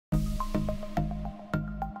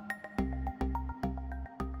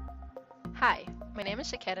Hi, my name is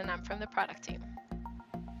Shaket and I'm from the product team.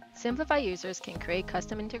 Siemplify users can create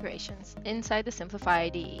custom integrations inside the Siemplify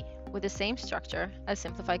IDE with the same structure as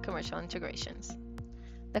Siemplify commercial integrations.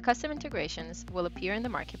 The custom integrations will appear in the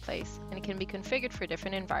marketplace and can be configured for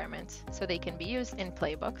different environments so they can be used in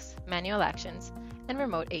playbooks, manual actions, and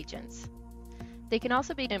remote agents. They can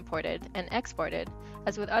also be imported and exported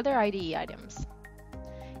as with other IDE items.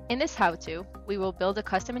 In this how-to, we will build a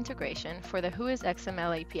custom integration for the Whois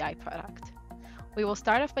XML API product. We will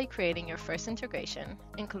start off by creating your first integration,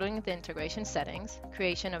 including the integration settings,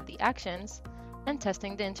 creation of the actions, and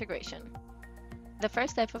testing the integration. The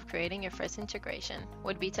first step of creating your first integration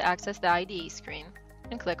would be to access the IDE screen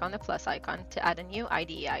and click on the plus icon to add a new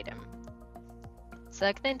IDE item.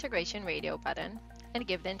 Select the integration radio button and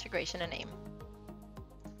give the integration a name.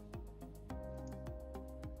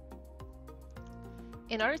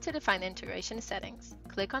 In order to define the integration settings,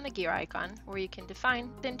 click on the gear icon where you can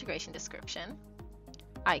define the integration description,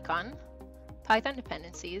 icon, Python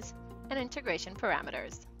dependencies, and integration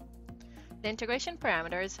parameters. The integration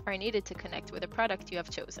parameters are needed to connect with the product you have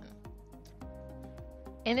chosen.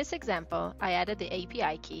 In this example, I added the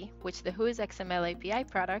API key, which the Whois XML API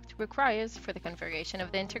product requires for the configuration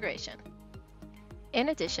of the integration. In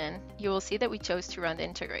addition, you will see that we chose to run the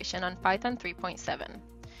integration on Python 3.7.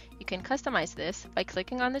 You can customize this by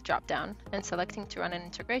clicking on the drop-down and selecting to run an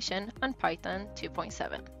integration on Python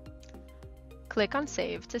 2.7. Click on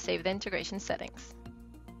Save to save the integration settings.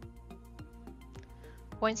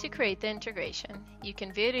 Once you create the integration, you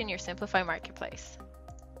can view it in your Siemplify marketplace.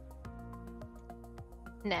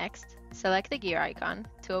 Next, select the gear icon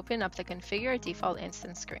to open up the Configure a Default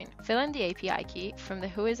Instance screen. Fill in the API key from the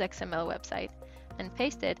Whois XML website and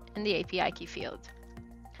paste it in the API key field.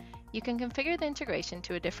 You can configure the integration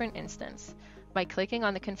to a different instance by clicking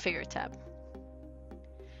on the Configure tab.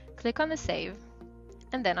 Click on the Save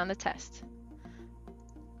and then on the Test.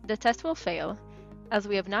 The test will fail as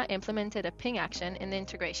we have not implemented a ping action in the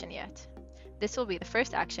integration yet. This will be the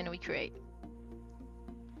first action we create.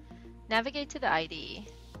 Navigate to the IDE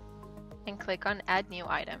and click on Add New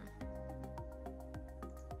Item.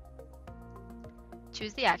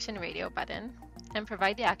 Choose the Action Radio button and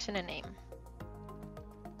provide the action a name.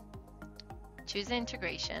 Choose the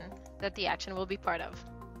integration that the action will be part of.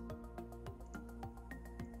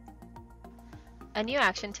 A new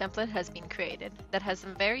action template has been created that has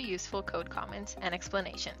some very useful code comments and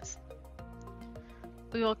explanations.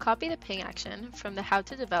 We will copy the ping action from the How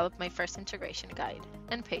to Develop My First Integration guide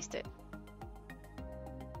and paste it.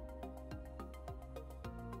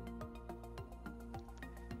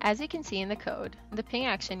 As you can see in the code, the ping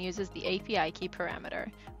action uses the API key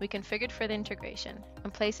parameter we configured for the integration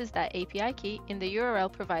and places that API key in the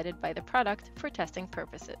URL provided by the product for testing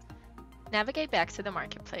purposes. Navigate back to the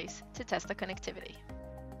marketplace to test the connectivity.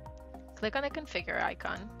 Click on the Configure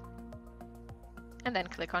icon and then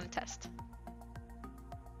click on Test.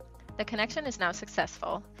 The connection is now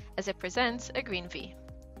successful as it presents a green V.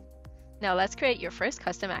 Now let's create your first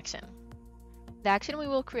custom action. The action we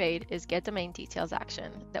will create is getDomainDetails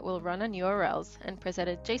action that will run on URLs and present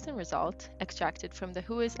a JSON result extracted from the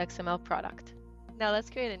Whois XML product. Now let's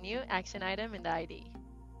create a new action item in the IDE.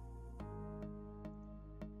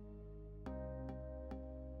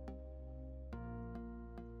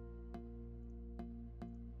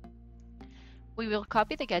 We will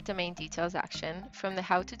copy the getDomainDetails action from the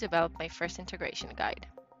How to Develop My First Integration guide.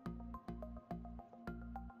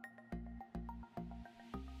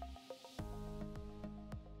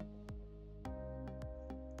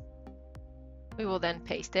 We will then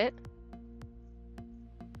paste it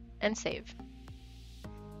and save.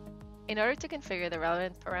 In order to configure the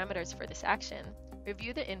relevant parameters for this action,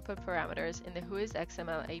 review the input parameters in the Whois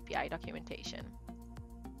XML API documentation.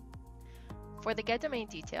 For the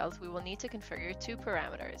getDomainDetails, we will need to configure two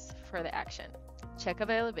parameters for the action: check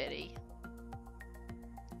availability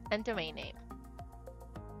and domain name.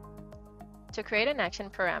 To create an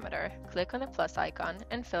action parameter, click on the plus icon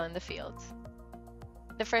and fill in the fields.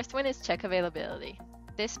 The first one is check availability.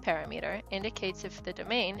 This parameter indicates if the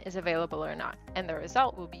domain is available or not, and the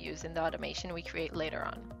result will be used in the automation we create later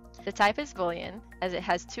on. The type is Boolean, as it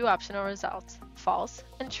has two optional results, false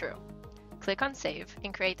and true. Click on Save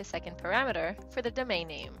and create the second parameter for the domain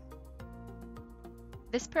name.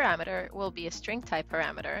 This parameter will be a string type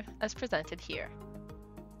parameter, as presented here.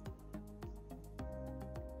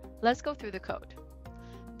 Let's go through the code.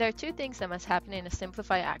 There are two things that must happen in a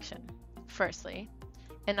Siemplify action. Firstly,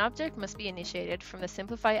 an object must be initiated from the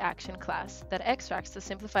Siemplify action class that extracts the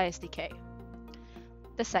Siemplify SDK.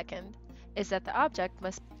 The second is that the object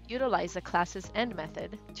must utilize the class's end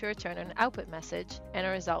method to return an output message and a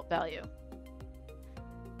result value.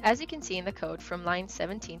 As you can see in the code from line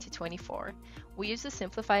 17 to 24, we use the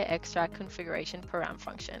Siemplify extract configuration param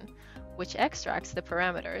function, which extracts the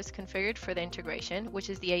parameters configured for the integration, which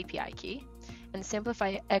is the API key, and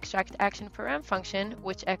Siemplify extract action param function,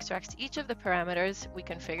 which extracts each of the parameters we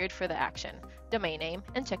configured for the action, domain name,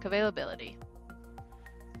 and check availability.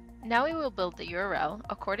 Now we will build the URL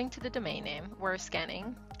according to the domain name we're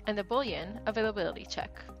scanning and the Boolean availability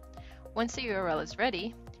check. Once the URL is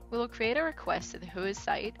ready, we will create a request to the Whois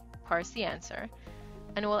site, parse the answer,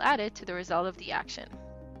 and we'll add it to the result of the action.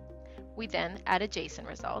 We then add a JSON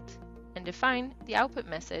result and define the output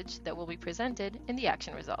message that will be presented in the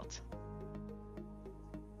action result.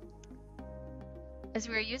 As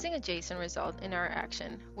we are using a JSON result in our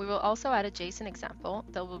action, we will also add a JSON example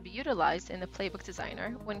that will be utilized in the Playbook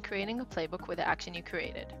Designer when creating a playbook with the action you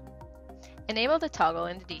created. Enable the toggle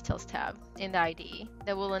in the Details tab in the IDE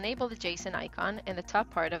that will enable the JSON icon in the top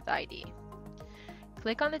part of the IDE.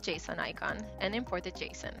 Click on the JSON icon and import the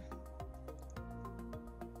JSON.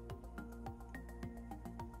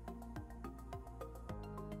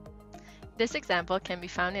 This example can be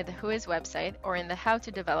found in the Whois website or in the How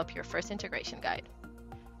to Develop Your First Integration guide.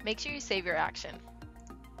 Make sure you save your action.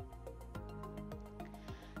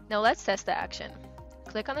 Now let's test the action.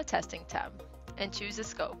 Click on the Testing tab and choose the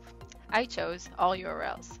scope. I chose all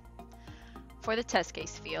URLs. For the test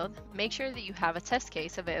case field, make sure that you have a test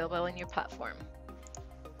case available in your platform.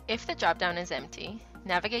 If the dropdown is empty,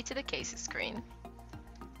 navigate to the Cases screen,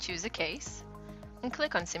 choose a case, and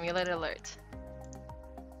click on Simulate Alert.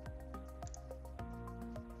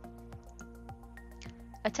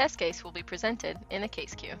 A test case will be presented in the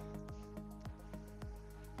case queue.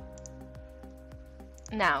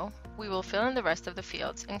 Now, we will fill in the rest of the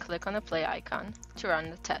fields and click on the play icon to run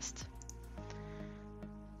the test.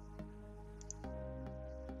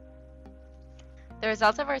 The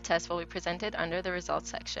results of our test will be presented under the Results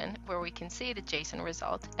section, where we can see the JSON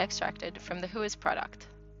result extracted from the Whois product.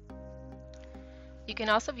 You can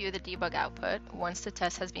also view the debug output once the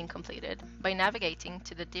test has been completed by navigating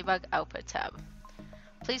to the Debug Output tab.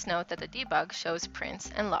 Please note that the debug shows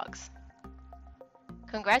prints and logs.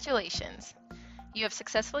 Congratulations! You have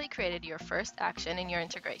successfully created your first action in your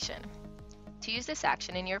integration. To use this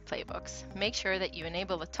action in your playbooks, make sure that you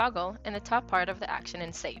enable the toggle in the top part of the action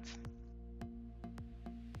and save.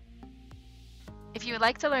 If you would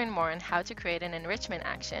like to learn more on how to create an enrichment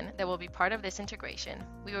action that will be part of this integration,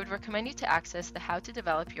 we would recommend you to access the How to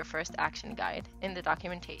Develop Your First Action guide in the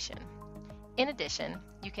documentation. In addition,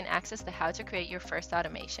 you can access the How to Create Your First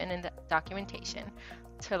Automation in the documentation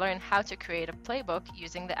to learn how to create a playbook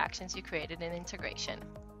using the actions you created in integration.